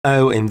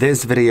In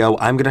this video,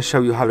 I'm going to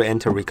show you how to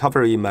enter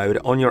recovery mode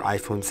on your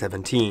iPhone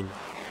 17.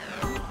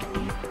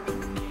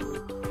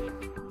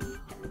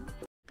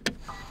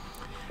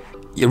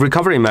 Your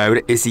recovery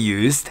mode is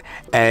used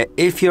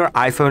if your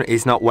iPhone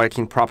is not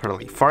working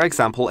properly. For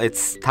example,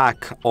 it's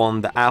stuck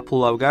on the Apple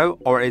logo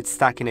or it's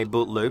stuck in a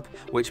boot loop,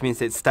 which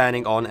means it's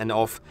turning on and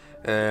off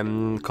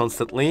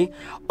constantly.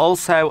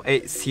 Also,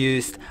 it's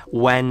used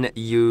when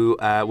your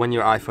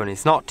iPhone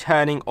is not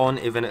turning on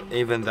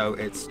even though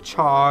it's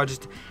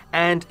charged,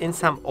 and in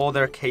some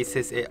other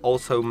cases it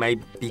also may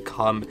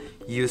become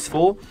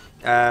useful.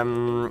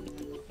 I'm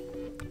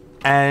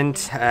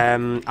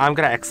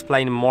gonna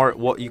explain more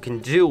what you can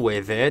do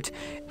with it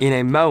in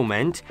a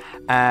moment,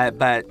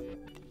 but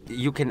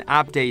you can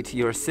update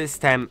your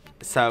system,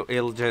 so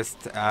it'll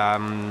just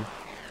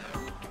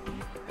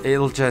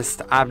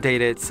update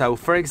it. So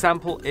for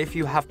example, if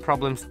you have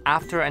problems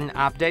after an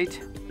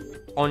update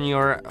on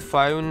your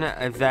phone,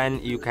 then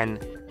you can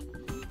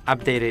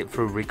update it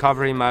through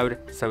recovery mode,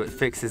 so it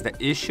fixes the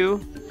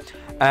issue.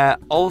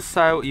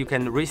 Also, you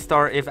can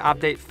restore. If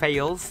update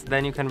fails,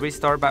 then you can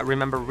restore, but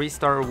remember,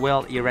 restore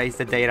will erase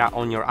the data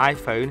on your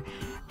iPhone.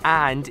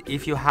 And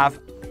if you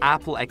have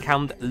Apple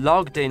account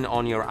logged in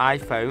on your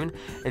iPhone,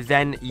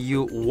 then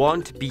you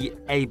won't be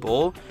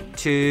able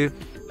to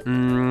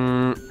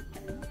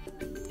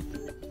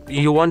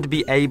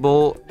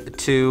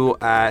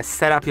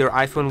set up your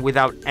iPhone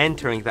without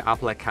entering the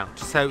Apple account.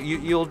 So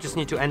you'll just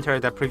need to enter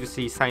the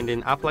previously signed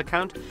in Apple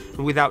account.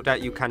 Without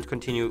that, you can't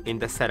continue in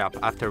the setup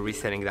after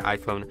resetting the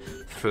iPhone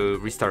through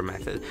restore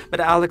method.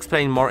 But I'll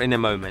explain more in a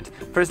moment.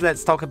 First,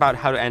 let's talk about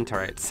how to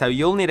enter it. So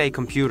you'll need a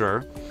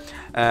computer.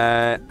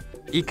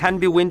 It can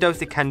be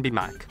Windows, it can be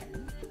Mac.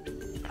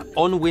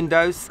 On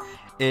Windows,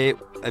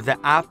 the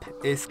app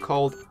is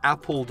called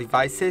Apple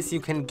Devices.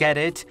 You can get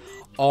it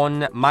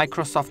on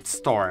Microsoft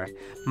Store.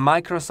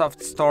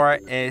 Microsoft Store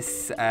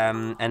is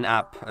an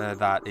app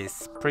that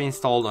is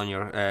pre-installed on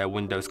your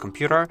Windows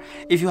computer.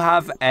 If you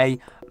have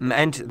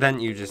and then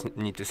you just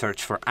need to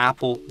search for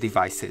Apple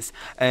Devices.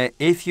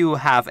 If you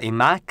have a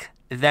Mac,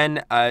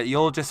 then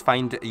you'll just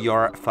find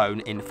your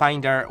phone in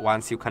Finder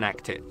once you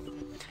connect it.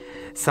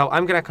 So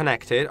I'm gonna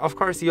connect it. Of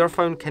course, your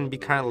phone can be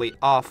currently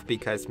off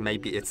because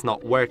maybe it's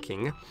not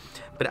working,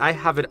 but I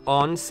have it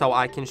on so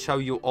I can show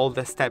you all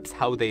the steps,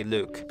 how they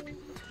look.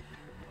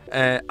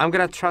 I'm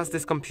gonna trust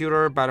this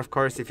computer, but of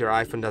course, if your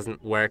iPhone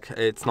doesn't work,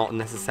 it's not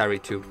necessary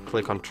to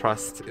click on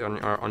trust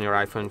on your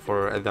iPhone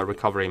for the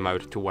recovery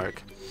mode to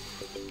work.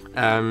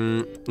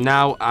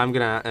 Now I'm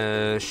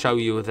gonna show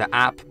you the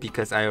app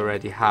because I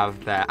already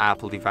have the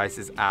Apple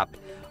Devices app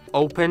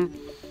open.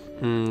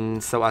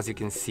 So as you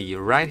can see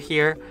right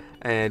here,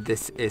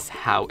 this is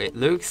how it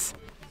looks.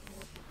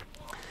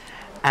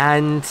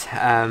 And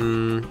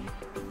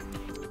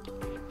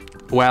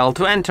well,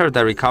 to enter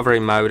the recovery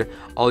mode,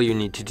 all you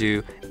need to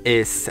do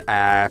is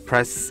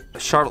press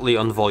shortly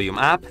on volume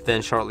up,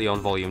 then shortly on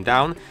volume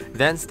down,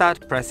 then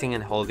start pressing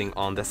and holding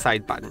on the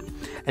side button.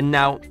 And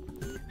now,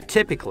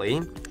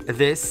 typically,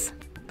 this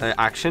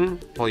action,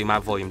 volume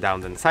up, volume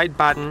down, then side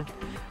button,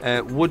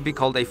 would be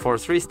called a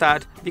forced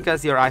restart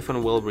because your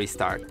iPhone will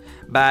restart.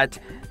 But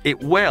it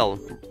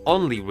will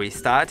only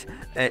restart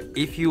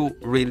if you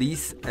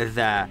release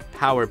the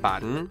power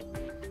button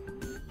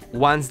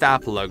once the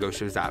Apple logo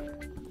shows up.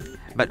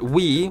 But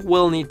we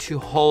will need to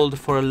hold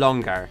for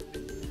longer.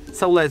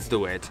 So let's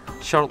do it.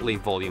 Shortly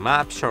volume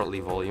up,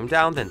 shortly volume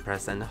down, then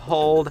press and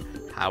hold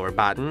power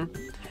button.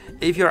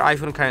 If your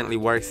iPhone currently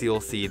works,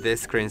 you'll see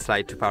this screen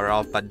slide to power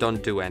off, but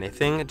don't do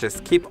anything.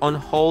 Just keep on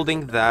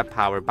holding the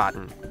power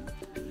button.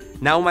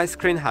 Now my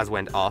screen has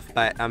went off,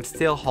 but I'm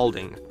still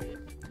holding.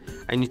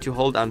 I need to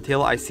hold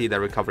until I see the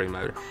recovery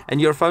mode.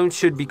 And your phone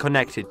should be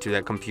connected to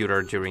the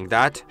computer during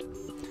that.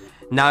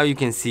 Now you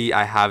can see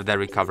I have the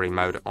recovery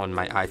mode on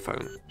my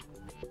iPhone.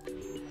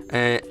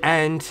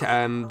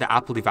 The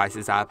Apple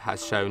Devices app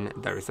has shown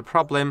there is a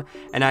problem,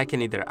 and I can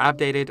either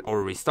update it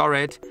or restore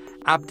it.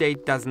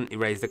 Update doesn't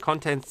erase the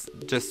contents,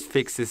 just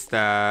fixes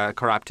the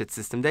corrupted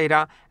system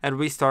data, and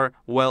restore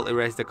will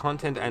erase the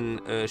content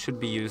and should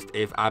be used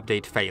if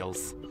update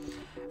fails.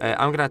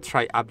 I'm gonna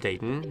try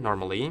updating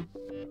normally.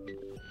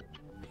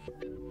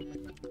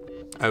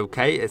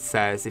 Okay, it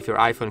says if your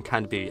iPhone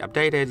can't be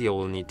updated, you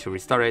will need to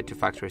restore it to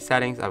factory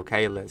settings.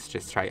 Okay, let's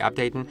just try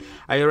updating.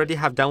 I already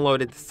have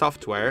downloaded the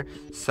software,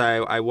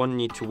 so I won't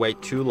need to wait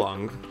too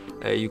long.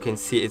 You can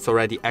see it's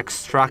already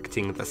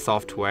extracting the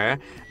software,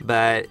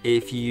 but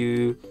if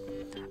you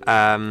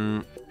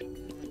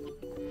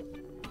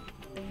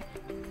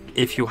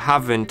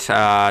haven't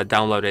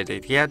downloaded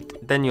it yet,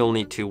 then you'll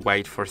need to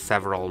wait for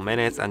several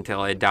minutes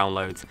until it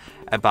downloads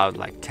about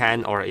like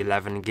 10 or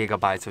 11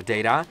 gigabytes of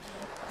data.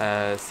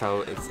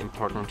 So it's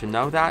important to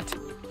know that,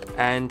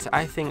 and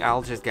I think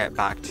I'll just get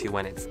back to you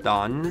when it's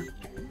done.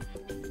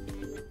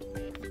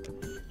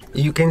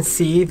 You can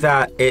see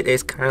that it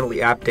is currently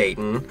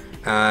updating.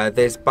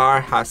 This bar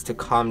has to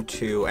come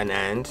to an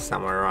end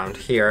somewhere around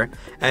here,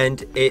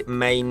 and it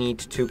may need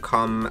to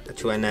come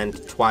to an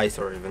end twice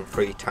or even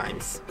 3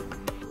 times.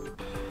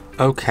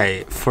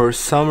 Okay, for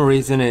some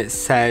reason it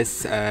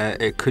says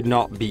it could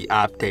not be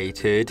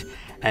updated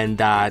and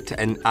that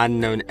an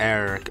unknown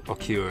error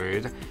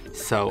occurred.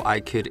 So I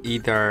could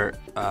either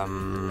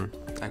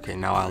okay,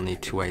 now I'll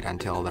need to wait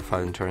until the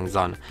phone turns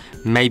on.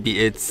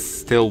 Maybe it's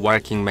still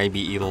working,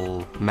 maybe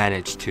it'll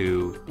manage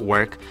to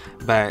work,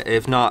 but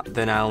if not,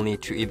 then I'll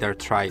need to either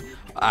try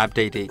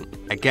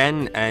updating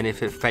again, and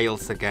if it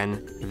fails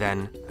again,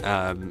 then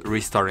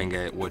restoring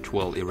it, which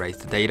will erase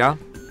the data.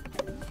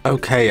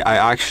 Okay,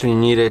 I actually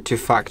needed to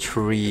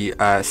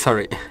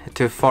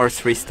to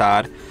force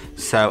restart.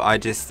 So I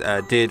just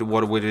did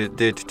what we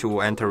did to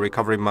enter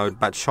recovery mode,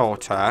 but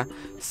shorter.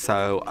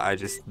 So I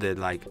just did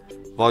like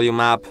volume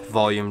up,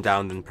 volume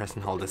down, then press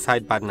and hold the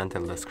side button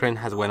until the screen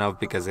has went off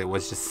because it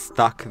was just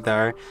stuck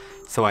there.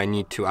 So I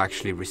need to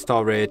actually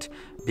restore it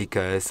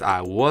because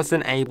I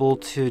wasn't able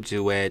to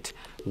do it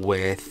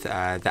with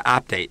the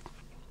update.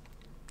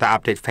 The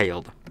update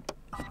failed.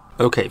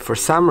 Okay, for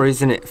some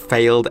reason it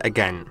failed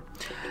again.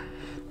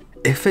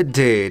 If it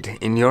did,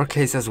 in your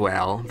case as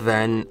well,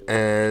 then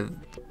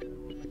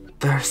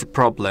there's a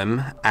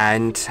problem,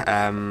 and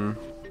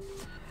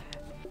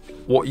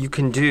what you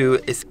can do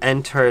is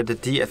enter the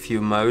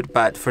DFU mode,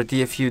 but for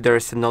DFU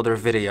there's another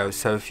video,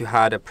 so if you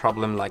had a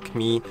problem like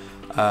me,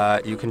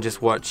 you can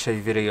just watch a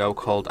video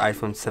called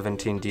iPhone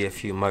 17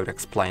 DFU mode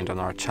explained on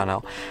our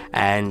channel,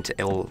 and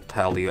it'll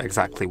tell you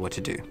exactly what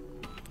to do.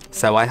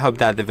 So I hope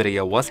that the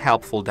video was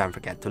helpful. Don't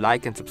forget to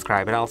like and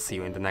subscribe, and I'll see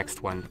you in the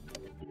next one.